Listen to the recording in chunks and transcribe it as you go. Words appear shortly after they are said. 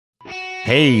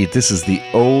Hey, this is the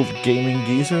Old Gaming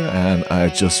Geezer, and I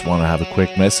just want to have a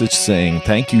quick message saying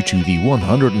thank you to the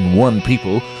 101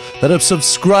 people that have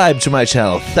subscribed to my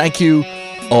channel. Thank you,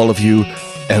 all of you,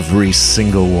 every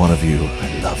single one of you.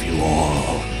 I love you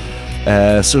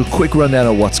all. So quick rundown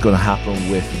of what's going to happen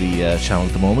with the channel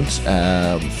at the moment.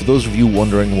 For those of you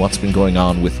wondering what's been going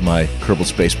on with my Kerbal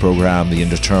Space program, the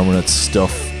indeterminate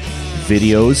stuff,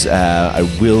 videos, I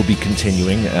will be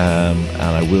continuing, and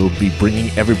I will be bringing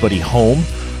everybody home.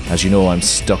 As you know, I'm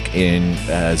stuck in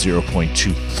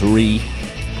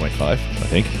 0.23.5, I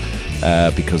think,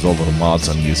 because all of the mods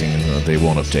I'm using, they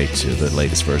won't update to the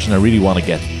latest version. I really want to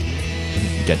get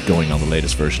going on the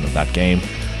latest version of that game.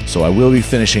 So I will be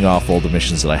finishing off all the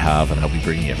missions that I have, and I'll be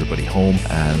bringing everybody home,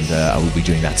 and I will be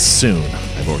doing that soon.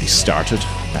 I've already started.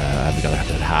 I've got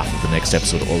half of the next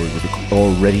episode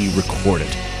already recorded.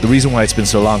 The reason why it's been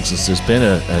so long since there's been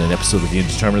an episode of the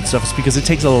indeterminate stuff is because it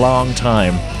takes a long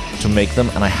time to make them,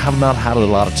 and I have not had a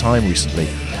lot of time recently.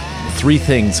 Three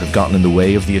things have gotten in the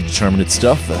way of the indeterminate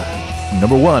stuff.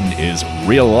 Number one is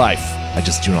real life. I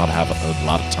just do not have a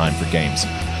lot of time for games.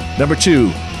 Number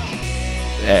two,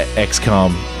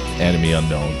 XCOM Enemy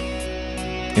Unknown.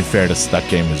 In fairness, that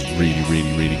game is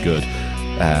really good,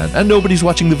 and nobody's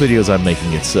watching the videos I'm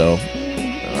making it, so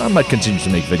I might continue to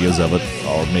make videos of it,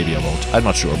 or maybe I won't, I'm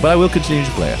not sure, but I will continue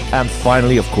to play it. And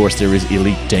finally, of course, there is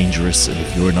Elite Dangerous, and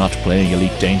if you're not playing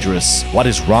Elite Dangerous, what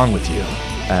is wrong with you?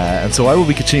 And so I will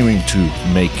be continuing to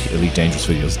make Elite Dangerous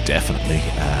videos, definitely,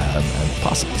 and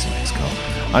possibly some XCOM.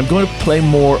 I'm going to play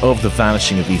more of the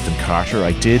Vanishing of Ethan Carter.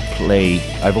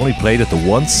 I've only played it the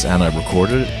once, and I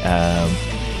recorded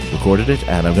it,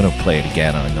 and I'm going to play it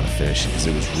again, and I'm going to finish it because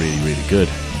it was really good.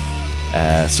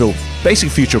 So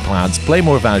basic future plans: play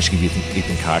more Vanishing of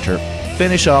Ethan Carter,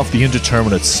 finish off the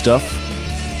indeterminate stuff,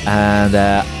 and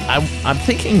I'm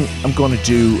thinking I'm going to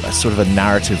do a sort of a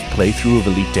narrative playthrough of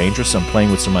Elite Dangerous. I'm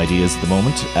playing with some ideas at the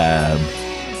moment.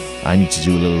 I need to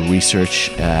do a little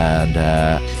research, and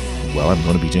well, I'm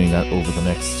going to be doing that over the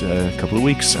next couple of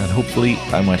weeks, and hopefully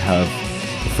I might have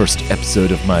the first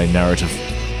episode of my narrative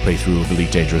playthrough of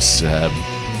Elite Dangerous, I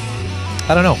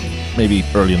don't know, maybe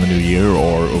early in the new year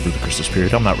or over the Christmas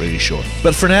period, I'm not really sure.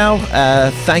 But for now,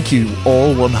 thank you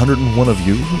all 101 of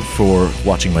you for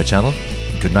watching my channel.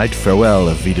 Good night, farewell,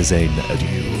 auf Wiedersehen,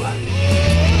 adieu.